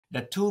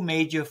The two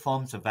major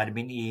forms of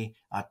vitamin E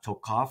are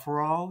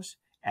tocopherols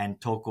and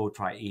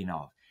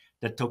tocotrienol.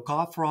 The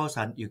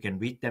tocopherols, you can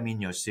read them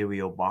in your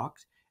cereal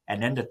box.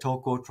 And then the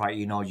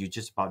tocotrienol, you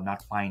just about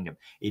not find them.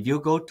 If you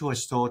go to a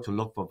store to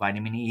look for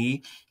vitamin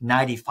E,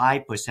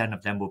 95%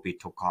 of them will be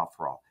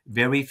tocopherol.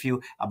 Very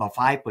few, about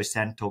 5%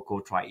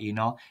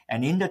 tocotrienol.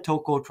 And in the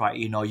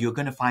tocotrienol, you're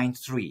going to find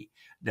three.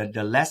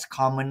 The less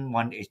common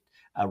one is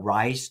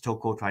rice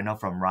tocotrienol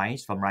from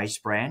rice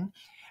bran.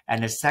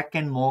 And the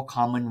second more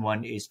common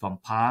one is from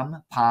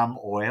palm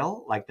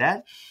oil, like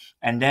that.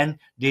 And then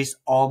this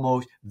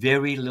almost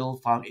very little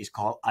found is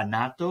called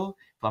annatto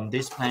from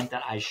this plant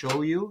that I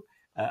show you.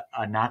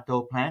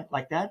 Annatto plant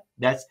like that.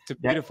 It's a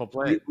beautiful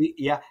plant.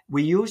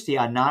 We use the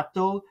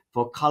annatto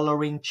for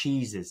coloring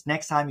cheeses.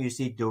 Next time you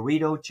see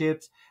Dorito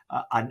chips,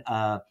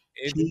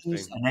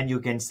 cheese, and then you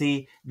can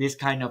see this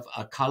kind of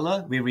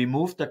color. We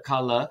remove the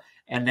color,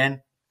 and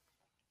then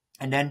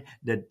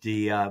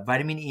the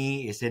vitamin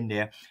E is in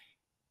there.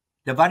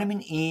 The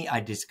vitamin E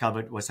I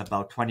discovered was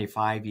about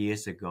 25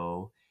 years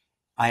ago.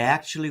 I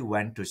actually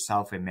went to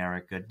South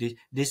America.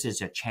 This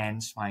is a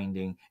chance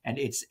finding, and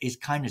it's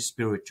kind of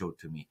spiritual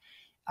to me.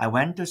 I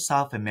went to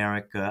South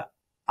America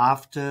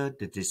after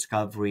the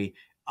discovery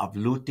of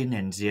lutein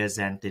and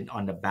zeaxanthin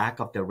on the back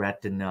of the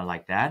retina,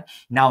 like that.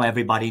 Now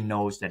everybody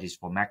knows that it's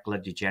for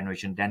macular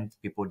degeneration. Then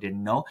people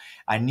didn't know.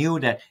 I knew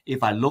that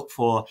if I look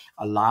for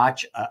a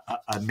large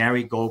a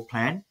marigold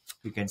plant,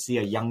 you can see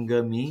a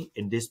younger me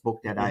in this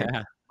book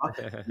that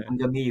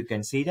younger me, you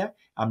can see that.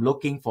 I'm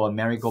looking for a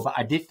marigold, but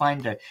I did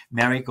find the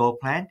marigold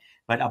plant.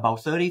 But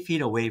about 30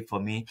 feet away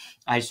from me,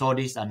 I saw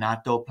this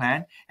annatto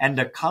plant, and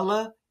the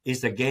color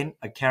is again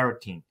a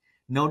carotene.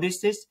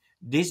 Notice this.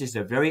 This is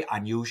a very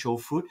unusual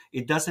fruit.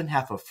 It doesn't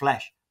have a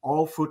flesh.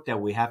 All fruit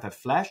that we have a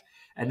flesh.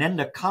 And then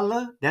the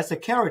color, that's a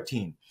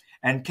carotene.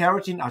 And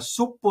carotene are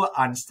super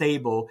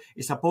unstable.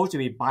 It's supposed to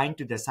be bind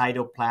to the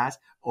cytoplast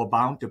or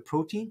bound to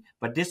protein,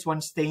 but this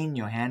one stay in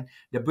your hand.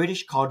 The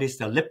British call this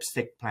the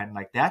lipstick plant,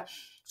 like that.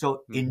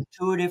 So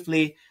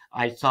intuitively,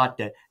 I thought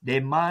that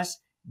there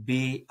must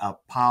be a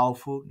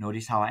powerful,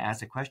 notice how I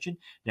asked the question,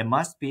 there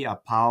must be a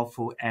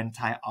powerful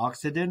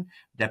antioxidant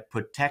that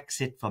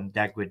protects it from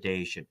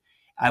degradation.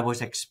 I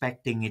was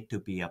expecting it to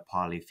be a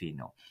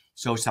polyphenol.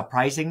 So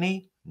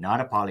surprisingly,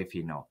 not a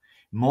polyphenol.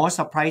 More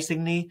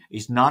surprisingly,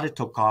 it's not a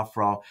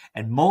tocopherol,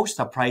 and most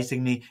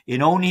surprisingly,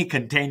 it only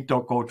contained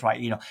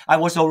tocotrienol. I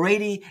was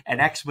already an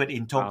expert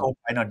in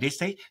tocotrienol this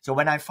stage, so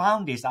when I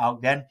found this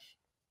out, then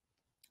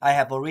I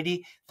have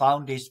already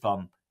found this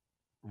from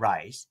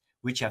rice,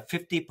 which have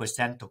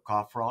 50%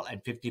 tocopherol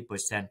and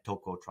 50%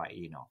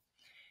 tocotrienol.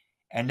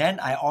 And then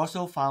I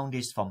also found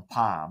this from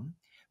palm,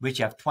 which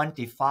have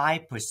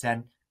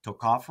 25%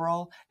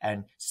 tocopherol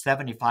and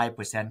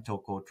 75%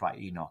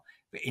 tocotrienol.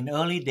 In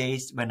early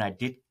days, when I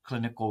did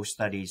clinical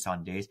studies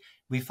on this,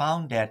 we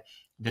found that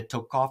the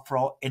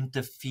tocopherol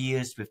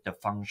interferes with the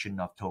function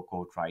of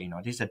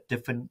tocotrienol. This is a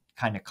different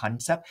kind of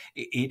concept.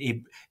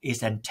 It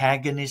is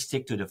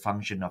antagonistic to the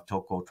function of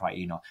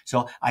tocotrienol.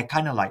 So I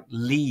kind of like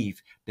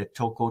leave the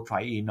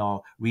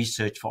tocotrienol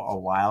research for a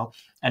while.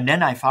 And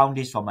then I found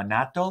this from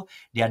annatto.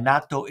 The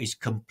annatto is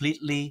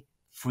completely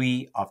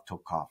free of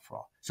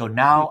tocopherol. So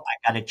now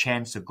I got a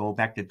chance to go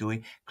back to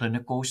doing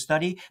clinical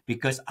study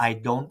because I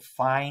don't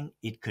find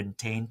it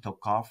contained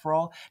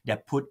tocopherol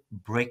that put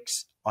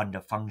brakes on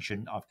the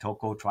function of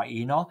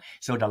tocotrienol.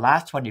 So the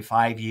last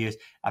 25 years,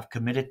 I've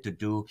committed to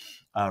do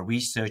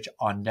research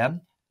on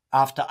them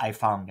after I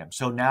found them.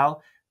 So now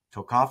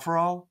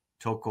tocopherol,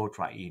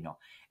 tocotrienol.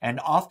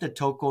 And of the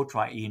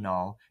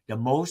tocotrienol, the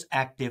most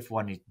active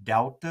one is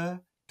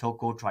delta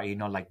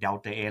tocotrienol, like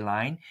Delta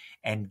Airline,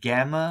 and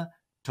gamma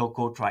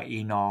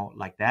tocotrienol,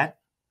 like that.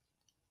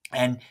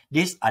 And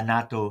this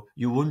annatto,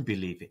 you wouldn't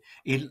believe it.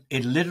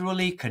 It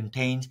literally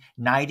contains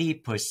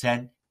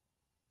 90%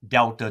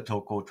 delta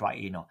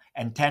tocotrienol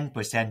and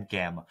 10%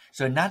 gamma.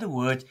 So in other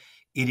words,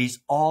 it is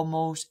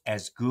almost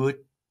as good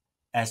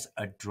as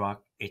a drug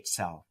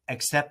itself,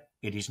 except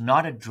it is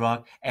not a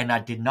drug, and I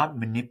did not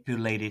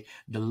manipulate it.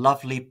 The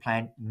lovely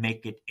plant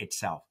make it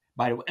itself.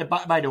 By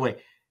the way,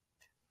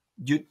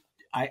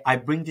 I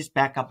bring this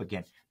back up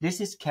again.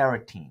 This is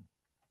carotene.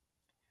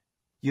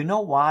 You know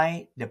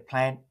why the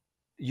plant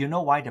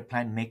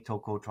make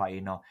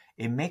tocotrienol?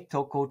 It make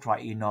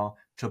tocotrienol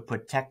to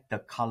protect the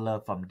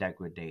color from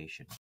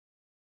degradation.